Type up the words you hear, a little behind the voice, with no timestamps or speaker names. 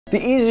The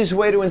easiest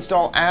way to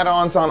install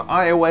add-ons on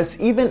iOS,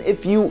 even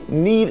if you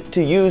need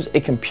to use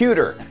a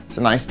computer. It's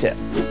a nice tip.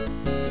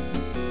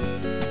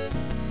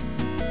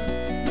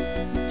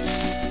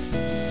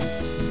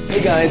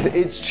 Hey guys,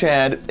 it's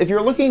Chad. If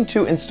you're looking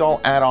to install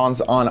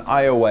add-ons on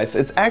iOS,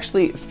 it's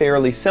actually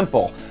fairly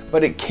simple,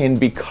 but it can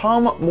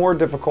become more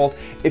difficult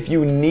if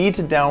you need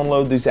to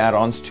download these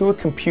add-ons to a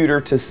computer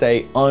to,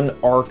 say,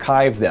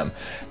 unarchive them.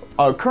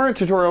 Current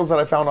tutorials that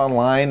I found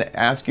online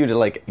ask you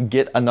to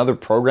get another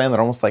program that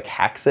almost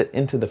hacks it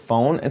into the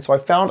phone, and so I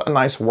found a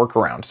nice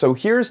workaround. So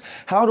here's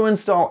how to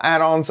install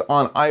add-ons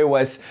on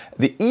iOS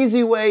the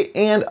easy way,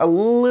 and a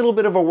little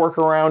bit of a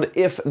workaround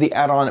if the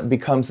add-on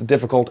becomes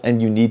difficult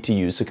and you need to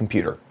use a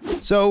computer.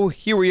 So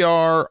here we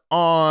are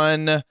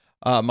on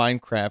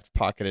Minecraft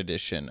Pocket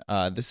Edition.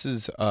 This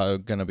is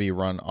going to be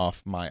run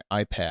off my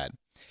iPad.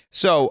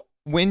 So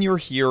when you're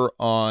here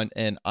on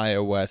an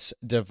iOS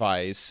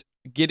device,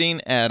 getting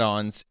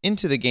add-ons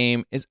into the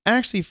game is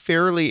actually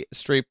fairly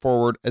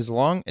straightforward as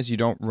long as you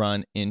don't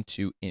run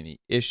into any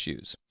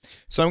issues.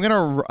 So I'm going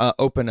to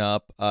open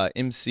up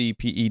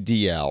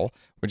MCPEDL,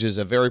 which is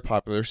a very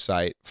popular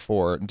site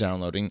for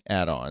downloading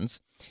add-ons.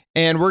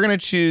 And we're going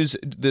to choose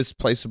this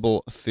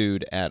placeable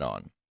food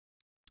add-on.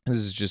 This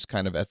is just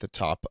kind of at the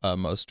top,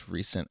 most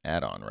recent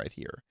add-on right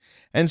here.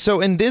 And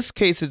so in this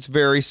case, it's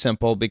very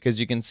simple because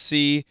you can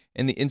see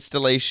in the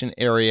installation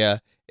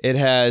area, it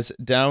has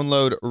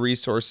download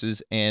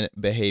resources and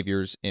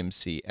behaviors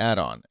MC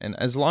add-on. And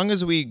as long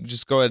as we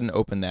just go ahead and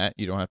open that,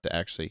 you don't have to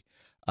actually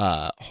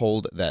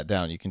hold that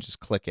down. You can just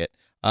click it.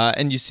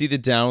 And you see the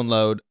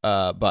download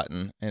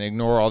button and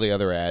ignore all the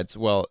other ads.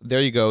 Well,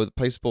 there you go. The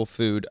placeable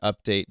food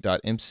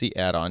update.mc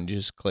add-on. You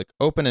just click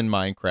open in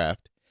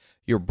Minecraft.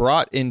 You're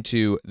brought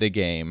into the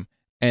game.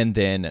 And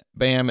then,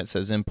 bam, it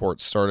says import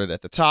started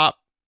at the top.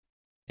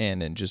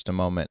 And in just a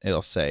moment,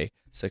 it'll say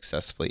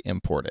successfully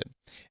imported.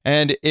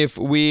 And if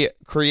we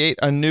create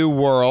a new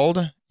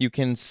world, you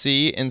can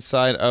see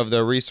inside of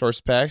the resource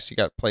packs, you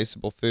got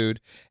placeable food,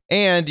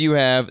 and you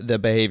have the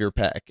behavior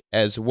pack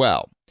as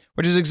well,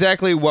 which is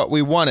exactly what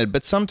we wanted.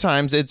 But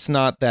sometimes it's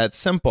not that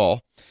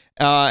simple.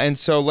 And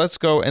so let's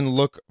go and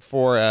look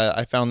for,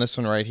 I found this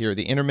one right here,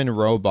 the Enderman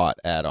Robot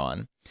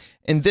add-on.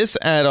 In this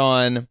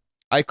add-on,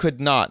 I could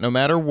not, no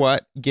matter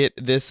what, get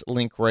this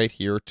link right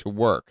here to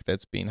work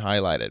that's being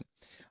highlighted.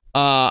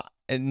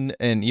 And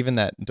even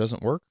that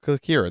doesn't work.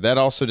 Click here. That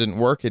also didn't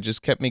work. It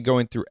just kept me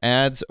going through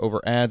ads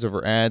over ads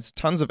over ads,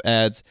 tons of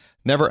ads,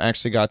 never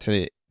actually got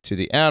to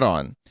the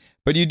add-on.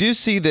 But you do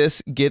see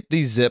this get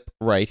the zip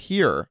right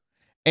here.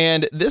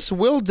 And this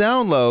will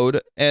download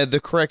the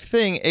correct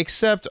thing,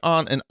 except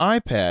on an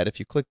iPad, if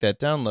you click that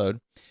download,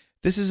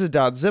 this is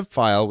a .zip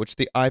file, which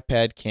the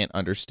iPad can't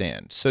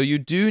understand. So you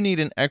do need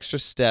an extra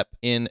step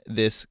in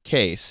this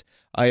case,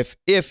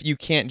 if you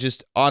can't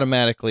just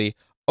automatically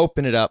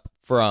open it up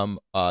from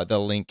the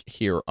link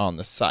here on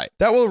the site.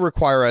 That will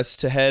require us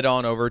to head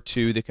on over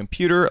to the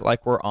computer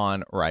like we're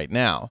on right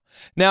now.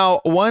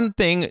 Now, one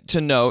thing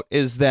to note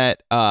is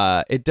that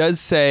it does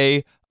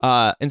say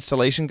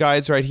installation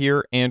guides right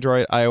here,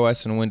 Android,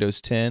 iOS, and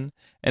Windows 10.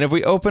 And if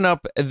we open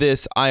up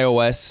this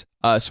iOS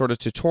sort of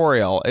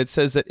tutorial, it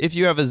says that if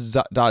you have a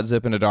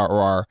 .zip and a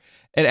 .rar,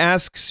 it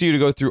asks you to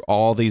go through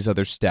all these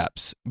other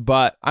steps.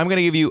 But I'm going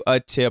to give you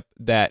a tip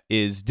that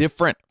is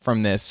different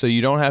from this, so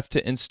you don't have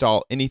to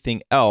install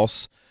anything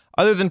else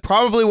other than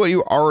probably what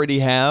you already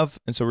have.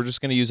 And so we're just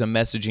going to use a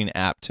messaging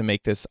app to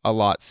make this a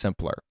lot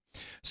simpler.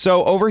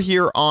 So over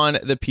here on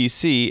the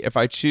PC, if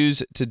I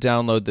choose to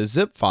download the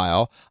zip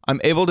file,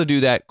 I'm able to do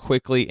that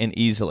quickly and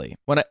easily.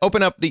 When I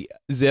open up the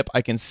zip,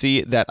 I can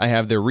see that I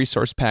have the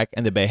resource pack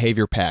and the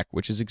behavior pack,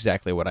 which is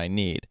exactly what I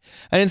need.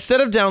 And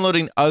instead of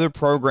downloading other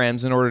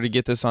programs in order to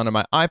get this onto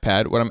my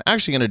iPad, what I'm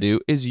actually going to do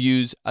is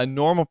use a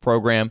normal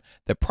program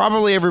that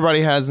probably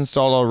everybody has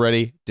installed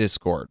already,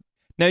 Discord.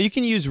 Now, you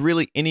can use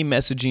really any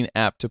messaging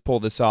app to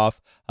pull this off,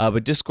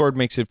 but Discord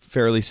makes it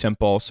fairly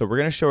simple. So we're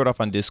going to show it off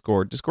on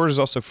Discord. Discord is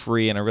also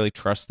free, and I really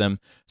trust them.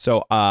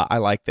 So I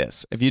like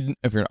this. If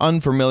you're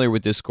unfamiliar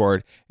with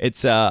Discord,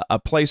 it's a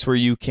place where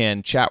you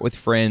can chat with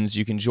friends.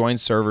 You can join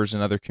servers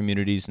and other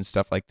communities and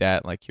stuff like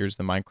that. Like here's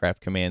the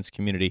Minecraft Commands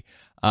community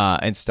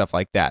and stuff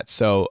like that.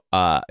 So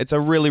it's a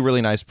really,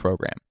 really nice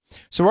program.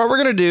 So what we're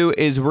going to do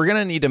is we're going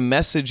to need to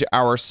message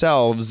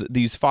ourselves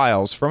these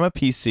files from a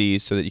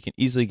PC so that you can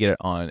easily get it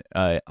on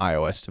an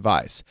iOS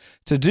device.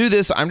 To do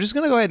this, I'm just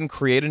going to go ahead and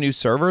create a new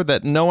server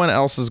that no one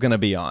else is going to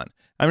be on.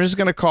 I'm just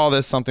going to call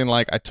this something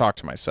like I talk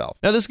to myself.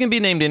 Now, this can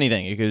be named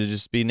anything. It could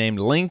just be named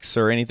links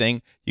or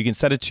anything. You can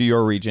set it to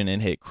your region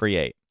and hit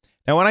create.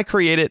 Now, when I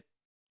create it,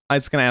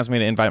 it's going to ask me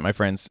to invite my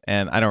friends,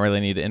 and I don't really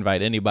need to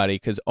invite anybody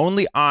because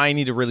only I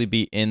need to really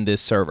be in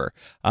this server.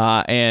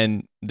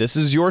 And this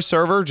is your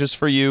server just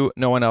for you.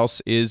 No one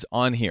else is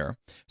on here.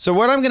 So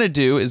what I'm going to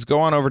do is go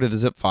on over to the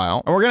zip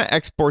file, and we're going to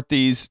export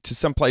these to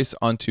someplace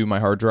onto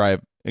my hard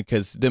drive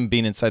because them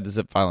being inside the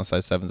zip file inside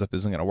 7-zip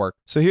isn't going to work.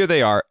 So here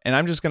they are, and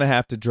I'm just going to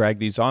have to drag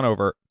these on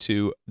over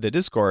to the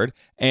Discord,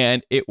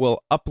 and it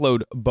will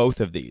upload both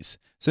of these.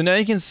 So now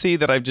you can see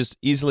that I've just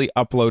easily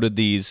uploaded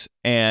these,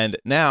 and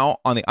now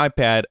on the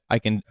iPad, I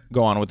can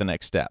go on with the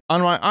next step.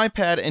 On my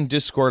iPad and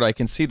Discord, I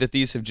can see that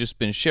these have just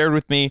been shared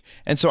with me,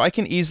 and so I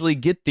can easily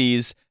get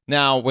these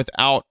now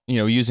without,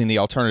 using the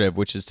alternative,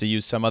 which is to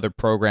use some other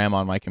program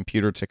on my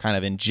computer to kind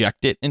of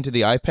inject it into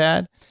the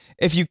iPad.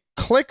 If you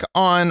click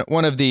on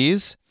one of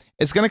these,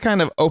 it's going to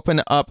kind of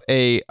open up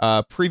a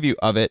preview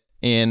of it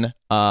in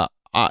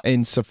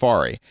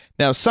Safari.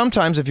 Now,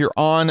 sometimes if you're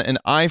on an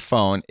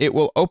iPhone, it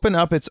will open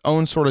up its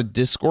own sort of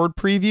Discord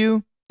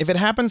preview. If it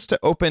happens to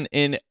open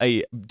in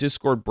a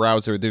Discord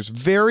browser, there's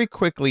very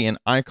quickly an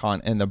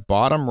icon in the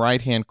bottom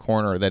right-hand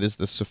corner that is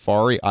the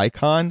Safari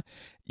icon.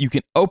 You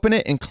can open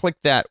it and click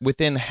that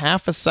within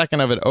half a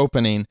second of it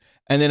opening,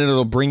 and then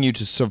it'll bring you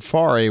to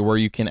Safari where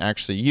you can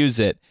actually use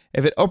it.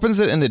 If it opens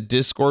it in the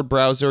Discord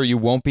browser, you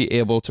won't be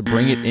able to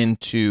bring it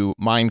into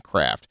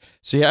Minecraft.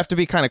 So you have to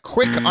be kind of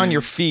quick on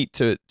your feet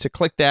to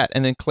click that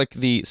and then click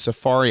the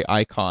Safari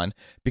icon,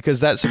 because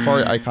that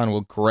Safari icon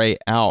will gray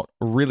out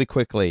really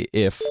quickly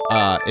if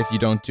you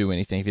don't do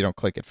anything, if you don't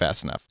click it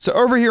fast enough. So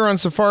over here on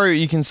Safari,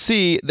 you can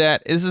see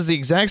that this is the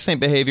exact same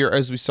behavior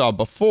as we saw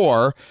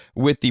before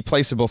with the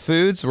placeable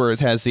foods, where it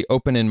has the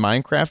Open in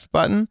Minecraft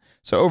button.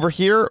 So over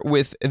here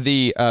with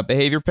the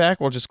behavior pack,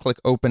 we'll just click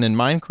Open in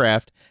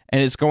Minecraft,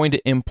 and it's going to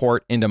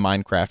import into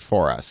Minecraft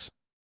for us.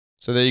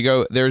 So there you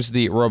go. There's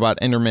the Robot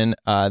Enderman.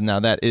 Now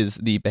that is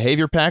the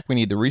behavior pack. We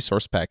need the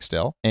resource pack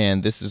still.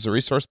 And this is the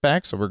resource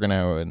pack. So we're going to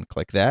go ahead and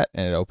click that,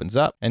 and it opens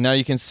up. And now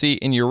you can see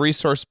in your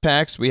resource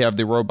packs, we have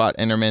the Robot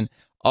Enderman.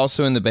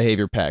 Also in the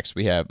behavior packs,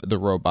 we have the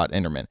Robot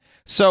Enderman.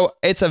 So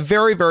it's a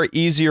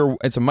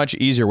it's a much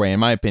easier way, in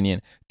my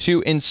opinion,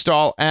 to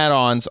install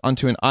add-ons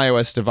onto an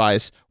iOS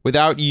device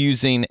without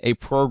using a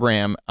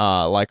program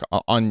like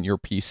on your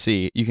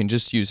PC. You can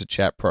just use a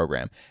chat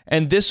program.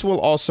 And this will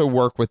also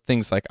work with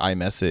things like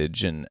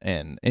iMessage and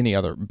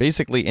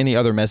basically any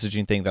other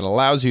messaging thing that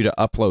allows you to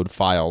upload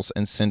files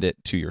and send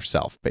it to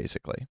yourself,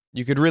 basically.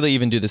 You could really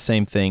even do the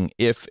same thing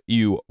if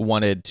you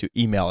wanted to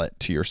email it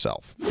to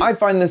yourself. I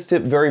find this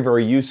tip very,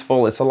 very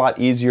useful. It's a lot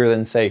easier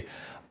than, say,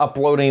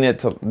 uploading it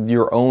to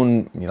your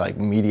own like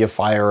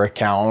MediaFire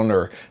account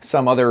or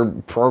some other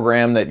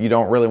program that you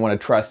don't really want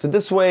to trust.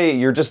 This way,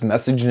 you're just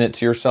messaging it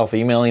to yourself,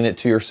 emailing it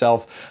to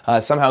yourself,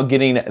 somehow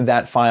getting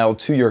that file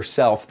to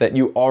yourself that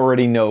you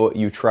already know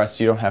you trust.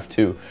 You don't have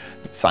to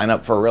sign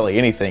up for really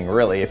anything,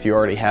 really, if you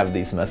already have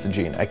these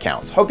messaging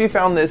accounts. Hope you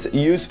found this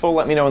useful.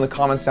 Let me know in the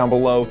comments down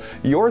below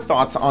your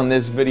thoughts on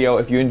this video.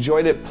 If you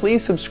enjoyed it,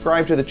 please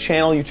subscribe to the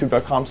channel,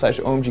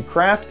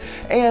 youtube.com/OMGcraft,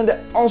 and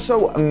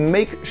also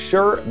make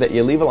sure that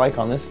you leave a like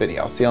on this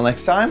video. See you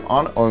next time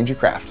on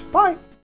OMGcraft. Bye.